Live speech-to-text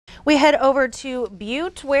We head over to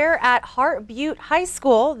Butte, where at Heart Butte High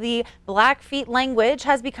School, the Blackfeet language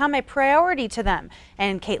has become a priority to them.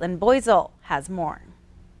 And Caitlin Boisel has more.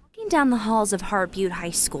 Walking down the halls of Heart Butte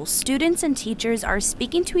High School, students and teachers are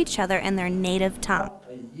speaking to each other in their native tongue.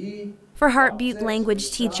 For Heart Butte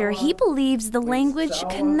language teacher, he believes the language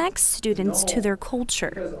connects students to their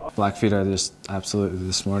culture. Blackfeet are just absolutely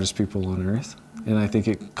the smartest people on earth. And I think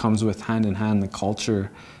it comes with hand in hand the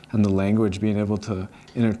culture and the language being able to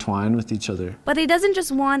intertwine with each other. But he doesn't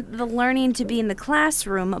just want the learning to be in the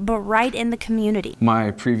classroom, but right in the community.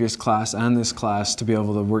 My previous class and this class to be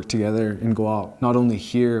able to work together and go out, not only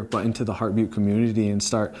here, but into the Heart Butte community and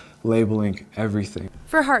start labeling everything.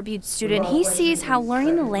 For a Heart Butte student, he sees how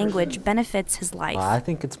learning the language benefits his life. I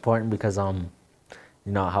think it's important because,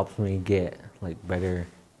 it helps me get better,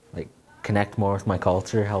 connect more with my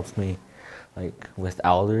culture, helps me with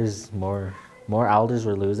elders, more elders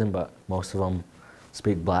we're losing, but most of them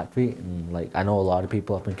speak Blackfeet, and I know a lot of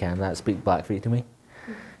people up in Canada that speak Blackfeet to me.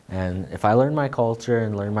 And if I learn my culture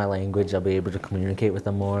and learn my language, I'll be able to communicate with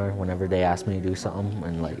them more whenever they ask me to do something,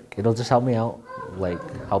 and it'll just help me out,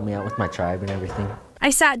 help me out with my tribe and everything. I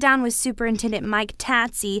sat down with Superintendent Mike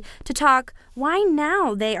Tatsy to talk why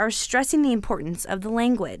now they are stressing the importance of the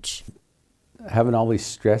language. I haven't always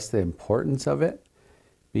stressed the importance of it,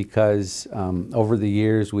 because over the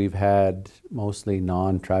years we've had mostly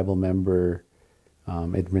non-tribal member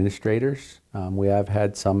administrators. We have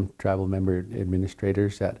had some tribal member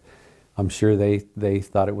administrators that I'm sure they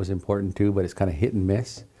thought it was important too, but it's kind of hit and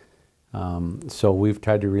miss. So we've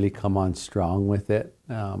tried to really come on strong with it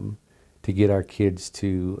to get our kids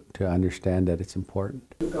to understand that it's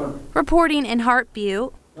important. Reporting in Heart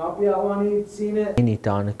Butte,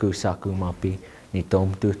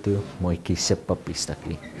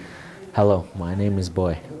 hello, my name is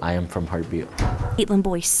Boy. I am from Heart Butte. Caitlin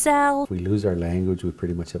Boisel. If we lose our language, we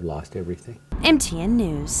pretty much have lost everything. MTN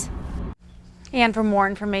News. And for more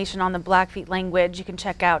information on the Blackfeet language, you can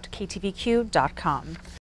check out ktvq.com.